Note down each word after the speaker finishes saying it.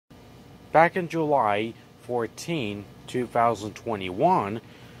back in July 14, 2021,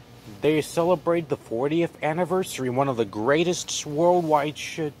 they celebrate the 40th anniversary, one of the greatest worldwide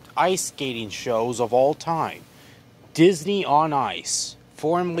ice skating shows of all time. Disney on Ice,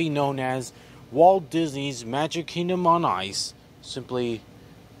 formerly known as Walt Disney's Magic Kingdom on Ice, simply,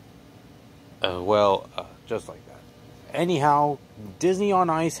 just like that. Anyhow, Disney on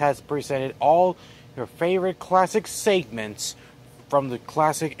Ice has presented all your favorite classic segments from the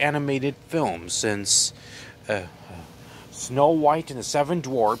classic animated films, since Snow White and the Seven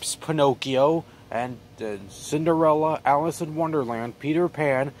Dwarfs, Pinocchio, and Cinderella, Alice in Wonderland, Peter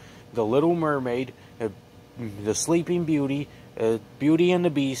Pan, The Little Mermaid, The Sleeping Beauty, Beauty and the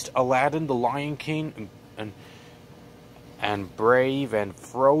Beast, Aladdin, The Lion King, and Brave, and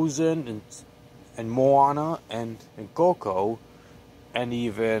Frozen, and Moana, and Coco, and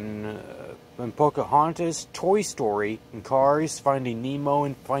even and Pocahontas, Toy Story, and Cars, Finding Nemo,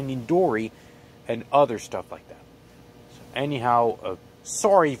 and Finding Dory, and other stuff like that. So anyhow,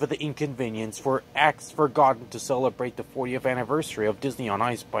 sorry for the inconvenience for acts forgotten to celebrate the 40th anniversary of Disney on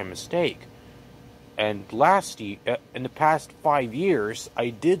Ice by mistake. And last year, in the past 5 years, I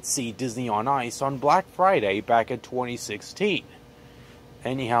did see Disney on Ice on Black Friday back in 2016.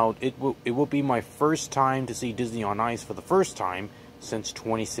 Anyhow, it will be my first time to see Disney on Ice for the first time since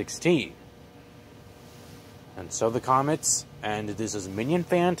 2016. And so the comments, and this is Minion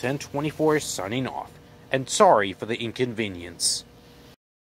Fan 1024 signing off. And sorry for the inconvenience.